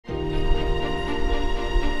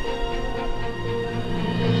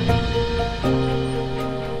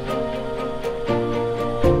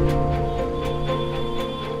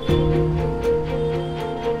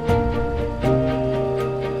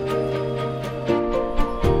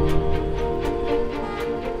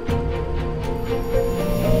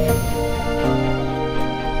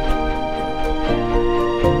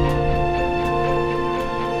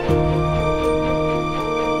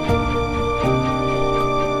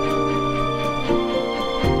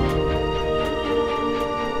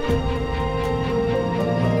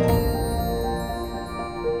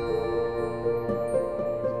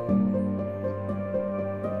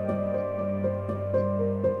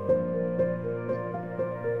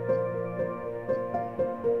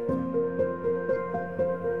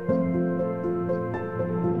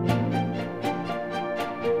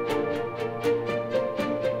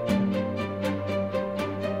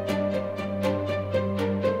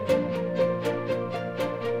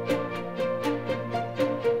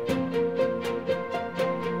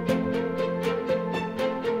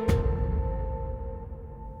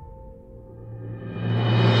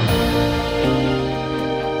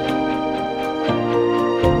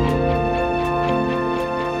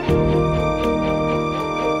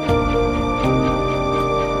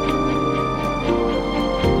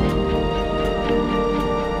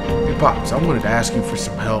Pops, I wanted to ask you for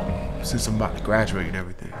some help since I'm about to graduate and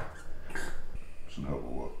everything. Some help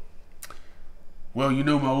with what? Well, you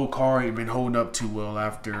know my old car ain't been holding up too well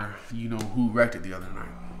after you know who wrecked it the other night.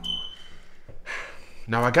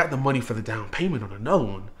 Now I got the money for the down payment on another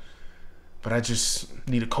one, but I just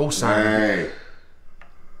need a cosigner.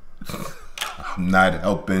 Hey, I'm not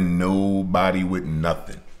helping nobody with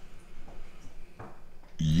nothing.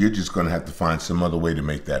 You're just gonna have to find some other way to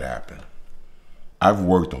make that happen. I've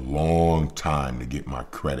worked a long time to get my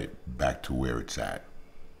credit back to where it's at.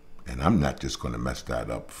 And I'm not just gonna mess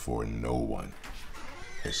that up for no one,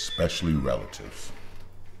 especially relatives.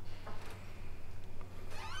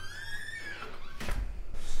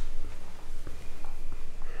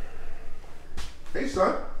 Hey,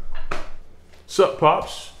 son. Sup,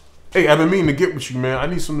 Pops? Hey, I've been meaning to get with you, man. I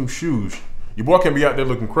need some new shoes. Your boy can't be out there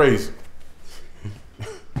looking crazy.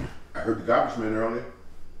 I heard the garbage man earlier.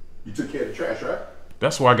 You took care of the trash, right?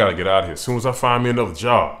 That's why I gotta get out of here as soon as I find me another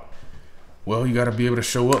job. Well, you gotta be able to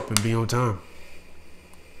show up and be on time.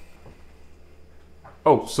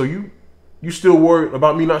 Oh, so you still worried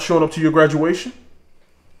about me not showing up to your graduation?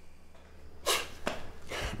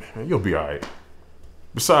 Man, you'll be all right.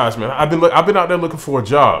 Besides, man, I've been out there looking for a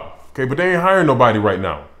job, okay? But they ain't hiring nobody right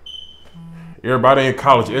now. Everybody ain't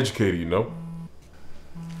college educated, you know?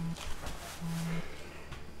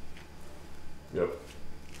 Yep.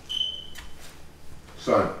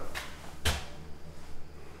 Son,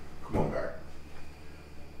 come on back.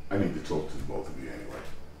 I need to talk to the both of you anyway.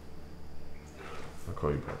 I'll call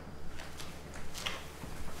you back.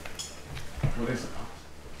 What is it?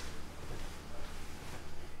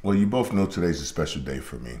 Well, you both know today's a special day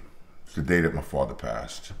for me. It's the day that my father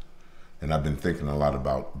passed. And I've been thinking a lot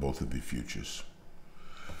about both of your futures.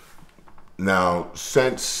 Now,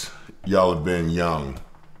 since y'all have been young,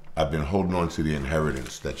 I've been holding on to the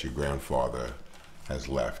inheritance that your grandfather has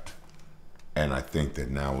left. And I think that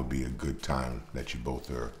now would be a good time that you both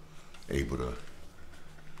are able to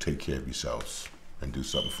take care of yourselves and do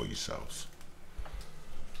something for yourselves.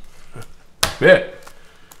 Yeah.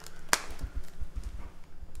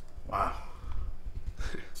 Wow.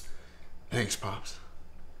 Thanks, Pops.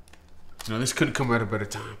 You know, this couldn't come at a better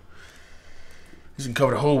time. This can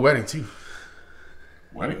cover the whole wedding, too.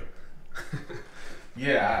 Wedding?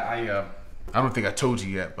 Yeah, I don't think I told you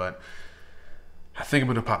yet, but I think I'm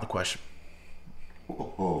gonna pop the question.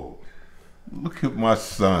 Oh, look at my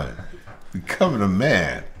son becoming a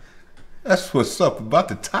man. That's what's up, about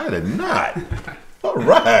to tie the knot. All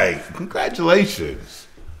right, congratulations.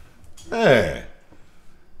 Man.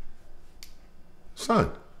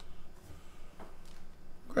 Son,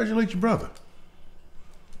 congratulate your brother.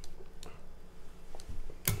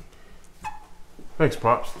 Thanks,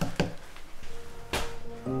 Pops.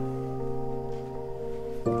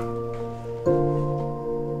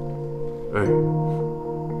 Hey,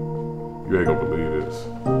 you ain't gonna believe this.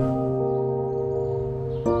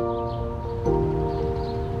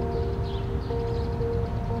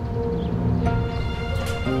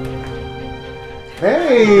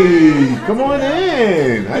 Hey, come on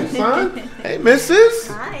in. Hi, son. Hey, missus.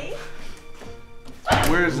 Hi.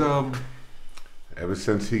 Where's, Ever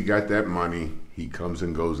since he got that money, he comes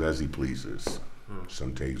and goes as he pleases.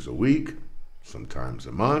 Some days a week, sometimes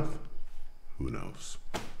a month. Who knows?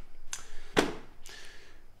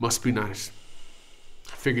 Must be nice.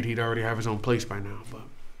 I figured he'd already have his own place by now, but...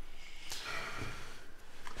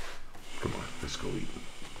 Come on, let's go eat.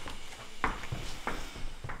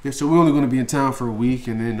 Yeah, so we're only gonna be in town for a week,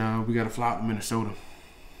 and then we gotta fly out to Minnesota.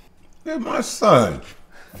 Look at my son,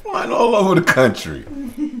 flying all over the country.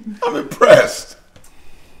 I'm impressed.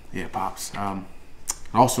 Yeah, Pops.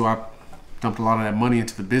 Also, I dumped a lot of that money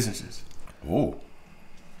into the businesses. Oh,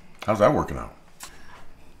 how's that working out?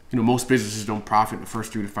 You know, most businesses don't profit in the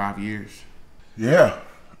first 3 to 5 years. Yeah,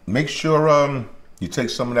 make sure you take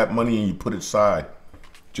some of that money and you put it aside,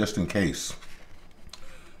 just in case.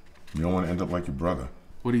 You don't want to end up like your brother.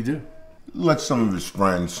 What do you do? Let some of his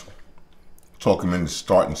friends talk him into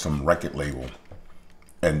starting some record label.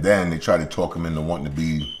 And then they try to talk him into wanting to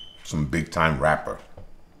be some big time rapper.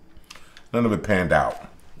 None of it panned out.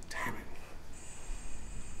 Damn it.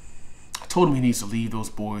 I told him he needs to leave those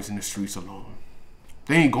boys in the streets alone.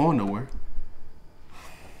 They ain't going nowhere.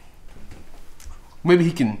 Maybe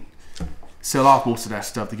he can sell off most of that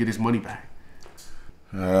stuff to get his money back.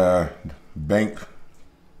 Bank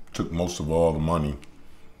took most of all the money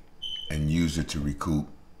and used it to recoup.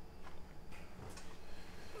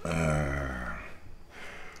 You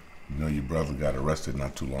know your brother got arrested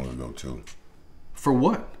not too long ago too. For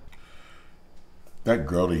what? That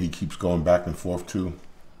girl that he keeps going back and forth to,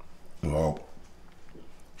 well,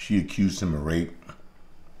 she accused him of rape,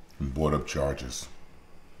 and brought up charges.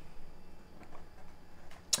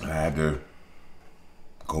 I had to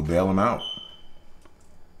go bail him out.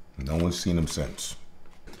 No one's seen him since.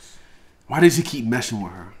 Why does he keep messing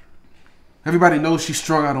with her? Everybody knows she's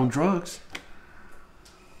strung out on drugs.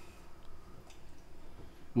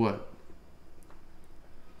 What?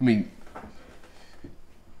 I mean,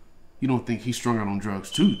 you don't think he's strung out on drugs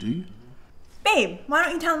too, do you? Babe, why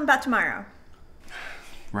don't you tell him about tomorrow?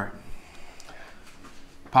 Right.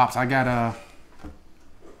 Pops, I'm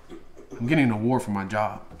getting an award for my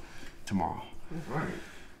job tomorrow. Right.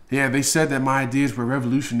 Yeah, they said that my ideas were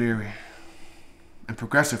revolutionary and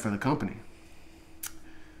progressive for the company.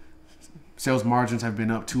 Sales margins have been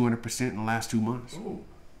up 200% in the last 2 months. Ooh.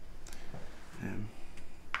 And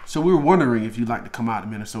so we were wondering if you'd like to come out to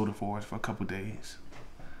Minnesota for us for a couple days.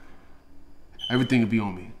 Everything will be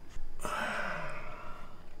on me. I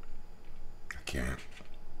can't.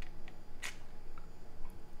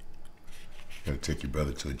 Gotta take your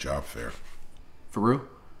brother to a job fair. For real?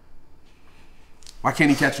 Why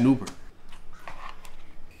can't he catch an Uber?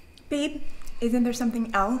 Babe, isn't there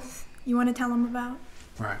something else you want to tell him about?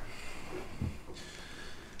 Right.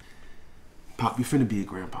 Pop, you finna be a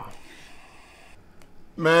grandpa.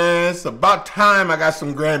 Man, it's about time I got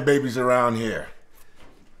some grandbabies around here.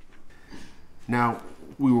 Now,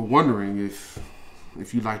 we were wondering if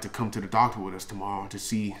you'd like to come to the doctor with us tomorrow to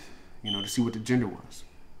see what the gender was.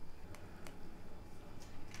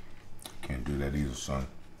 Can't do that either, son.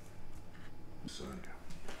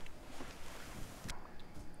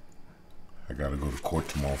 I gotta go to court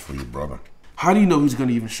tomorrow for your brother. How do you know he's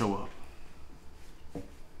gonna even show up?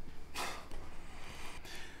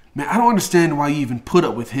 Man, I don't understand why you even put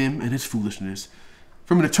up with him and his foolishness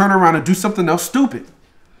for him to turn around and do something else stupid.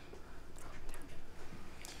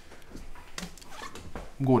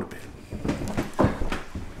 I'm going to bed.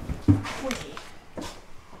 Wait.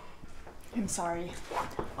 I'm sorry.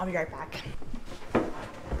 I'll be right back.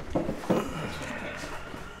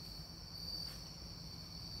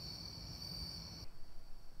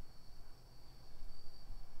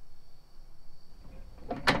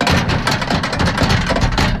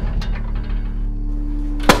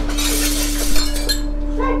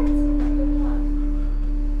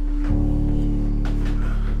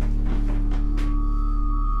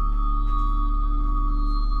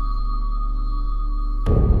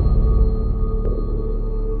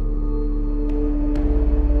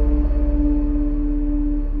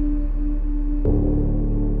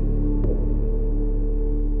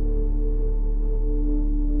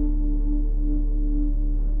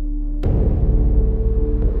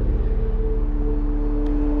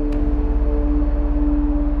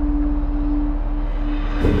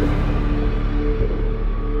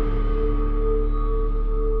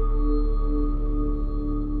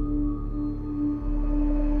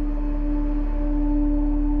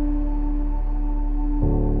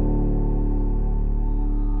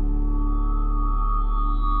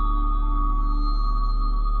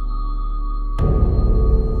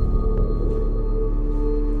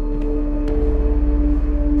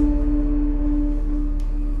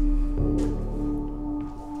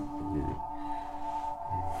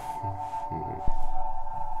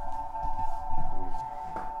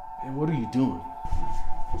 And what are you doing?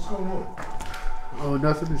 What's going on? Oh,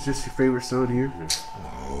 nothing. It's just your favorite son here.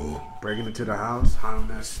 Oh, Breaking into the house, high on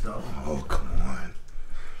that stuff. oh, come on.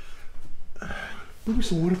 Give me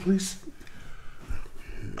some water, please.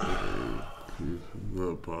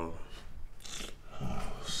 Look, Paul. Oh,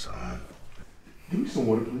 son. Give me some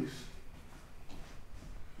water, please.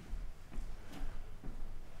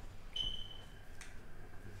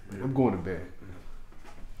 Man, I'm going to bed.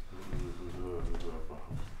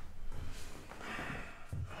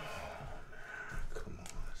 Come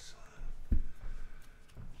on, son.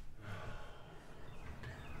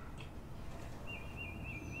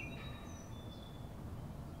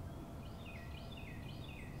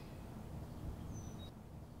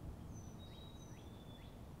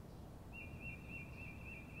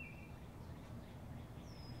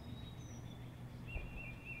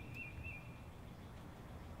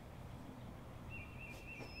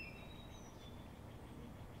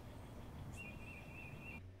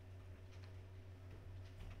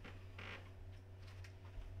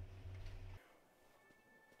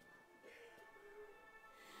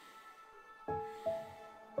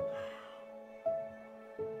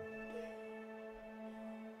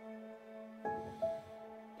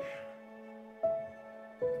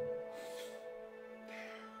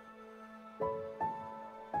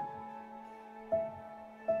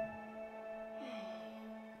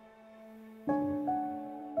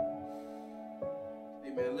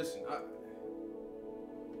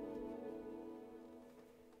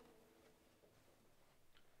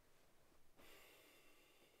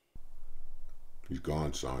 He's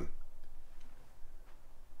gone, son.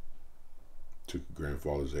 Took your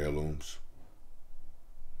grandfather's heirlooms.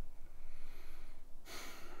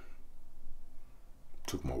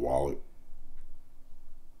 Took my wallet.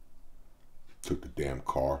 Took the damn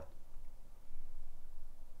car.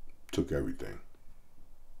 Took everything.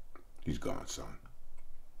 He's gone, son.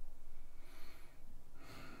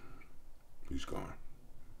 He's gone.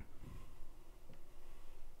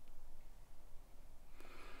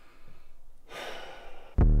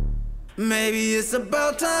 Maybe it's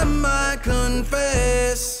about time I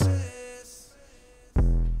confess.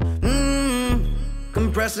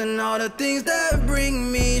 Compressing all the things that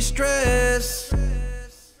bring me stress.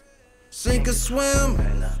 Sink or swim,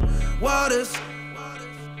 waters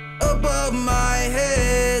above my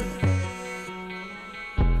head.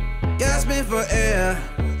 Gasping for air,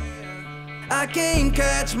 I can't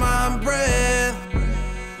catch my breath.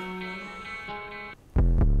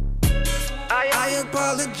 I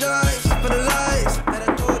apologize for the lies that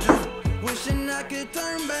I told you. Wishing I could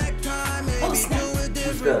turn back time, maybe do it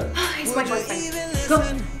different. It's my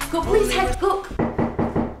boyfriend. Go, please, head, go.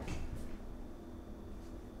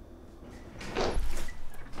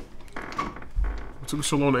 It took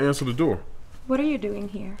so long to answer the door. What are you doing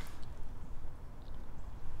here?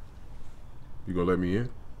 You gonna let me in?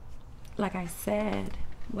 Like I said,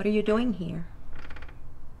 what are you doing here?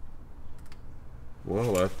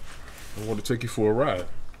 Well, I want to take you for a ride.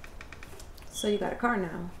 So you got a car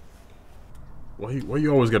now? Why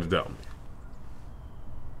you always got to doubt me?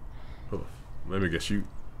 Hold on. Let me guess, you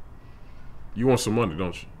want some money,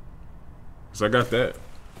 don't you? 'Cause I got that.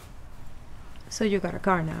 So you got a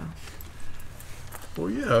car now? Well,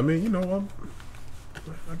 yeah, I mean, you know,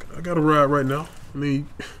 I got a ride right now. I mean,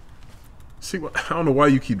 see, I don't know why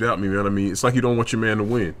you keep doubting me, man. I mean, it's like you don't want your man to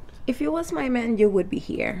win. If you was my man, you would be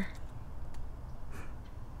here.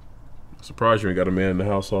 I'm surprised you ain't got a man in the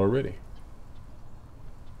house already.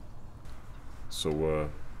 So, you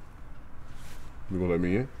gonna let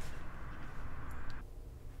me in?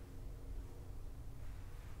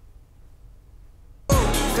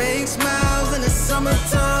 Fake smiles in the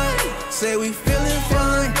summertime, say we feeling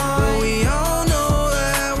fine, but we all know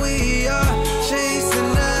that we are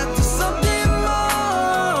chasing after something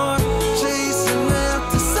more, chasing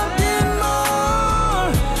after something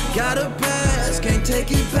more. Got a past, can't take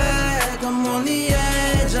it back, I'm on the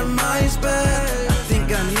edge, I might spaz. I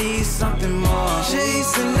think I need something more,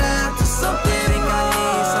 chasing after something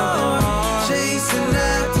more, chasing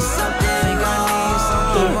after something, I need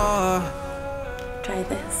something more. Try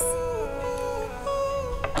this.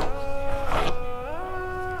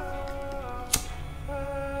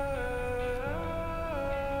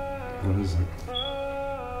 What is it?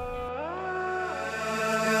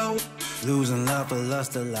 Losing love for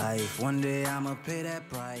lust of life. One day I'ma pay that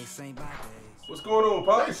price. Ain't by days. What's going on,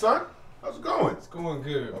 Pop? Hey, son. How's it going? It's going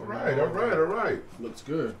good. All right. Looks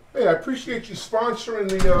good. Hey, I appreciate you sponsoring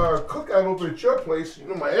the cookout over at your place. You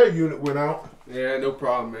know, my air unit went out. Yeah, no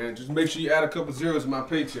problem, man. Just make sure you add a couple zeros to my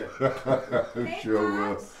paycheck.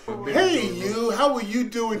 Sure will. Hey, you. How are you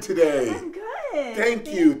doing today? I'm good. Thank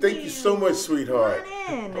you so much, sweetheart.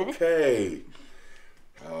 Come on in. Okay.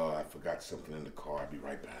 Oh, I forgot something in the car. I'll be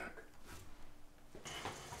right back.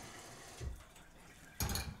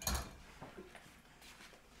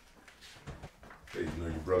 Hey, you know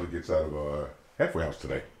your brother gets out of halfway house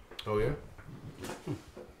today. Oh, yeah?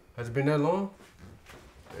 Has it been that long?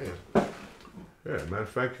 Damn. Yeah, matter of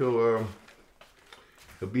fact, he'll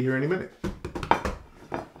be here any minute. Is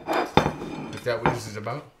that what this is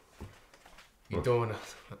about? You doing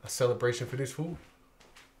a celebration for this fool?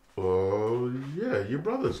 Oh, yeah, your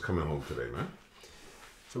brother's coming home today, man.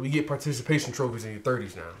 So we get participation trophies in your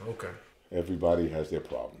 30s now. Okay. Everybody has their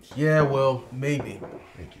problems. Yeah, well, maybe.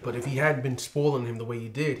 Thank you. But if he hadn't been spoiling him the way he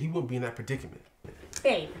did, he wouldn't be in that predicament.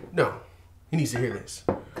 Babe, No. He needs to hear this.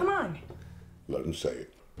 come on. Let him say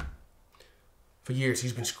it. For years,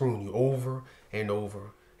 he's been screwing you over and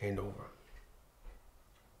over and over.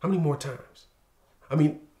 How many more times? I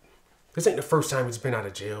mean, this ain't the first time he's been out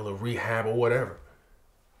of jail or rehab or whatever.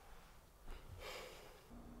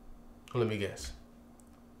 Well, let me guess.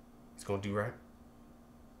 He's gonna do right?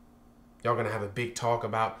 Y'all gonna have a big talk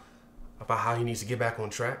about how he needs to get back on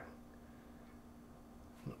track?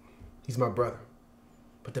 He's my brother.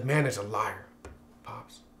 But the man is a liar,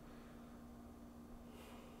 Pops.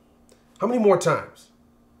 How many more times?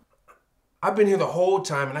 I've been here the whole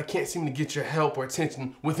time and I can't seem to get your help or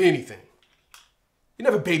attention with anything. You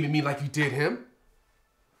never babied me like you did him.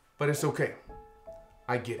 But it's okay.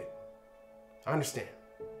 I get it. I understand.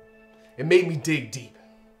 It made me dig deep.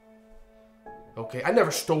 Okay, I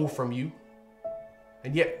never stole from you.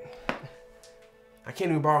 And yet, I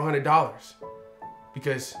can't even borrow $100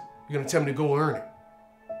 because you're gonna tell me to go earn it.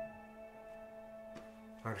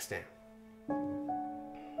 I understand.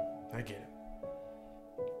 I get it.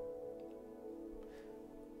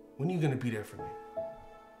 When are you gonna be there for me?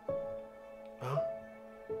 Huh?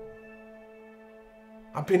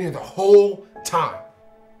 I've been here the whole time.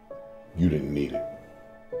 You didn't need it.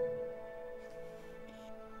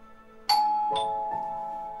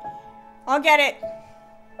 I'll get it.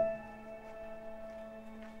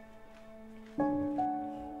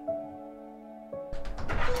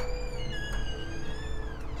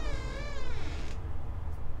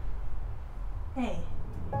 Hey.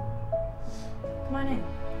 Come on in.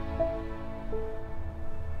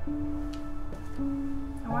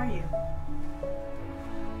 How are you?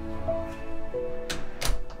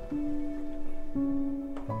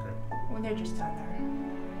 Okay. Well, they're just down there.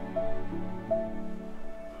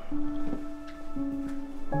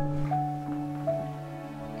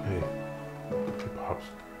 Hey. Hey, Pops.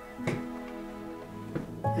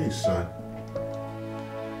 Hey, son.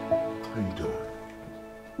 How you doing?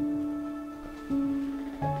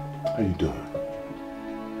 How you doing?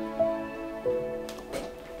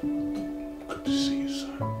 Good to see you,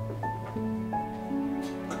 son.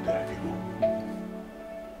 Good to have you home.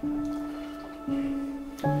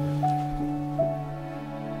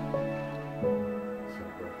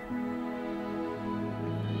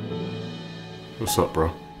 What's up, bro?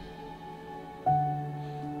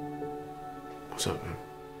 What's up, man?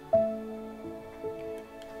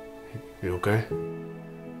 You okay?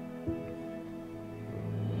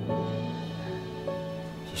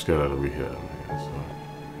 Just got out of rehab, man. So,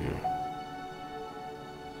 yeah.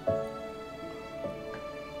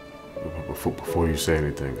 Before you say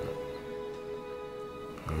anything,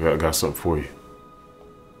 I got something for you.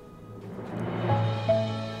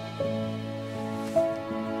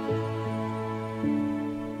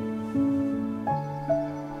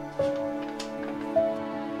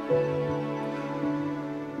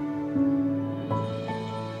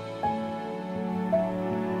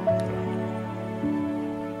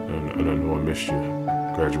 And I know I missed your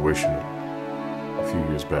graduation a few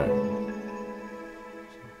years back.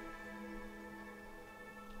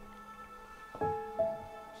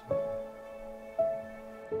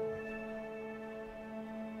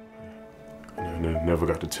 And I never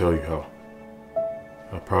got to tell you how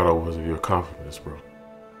proud I was of your accomplishments, bro.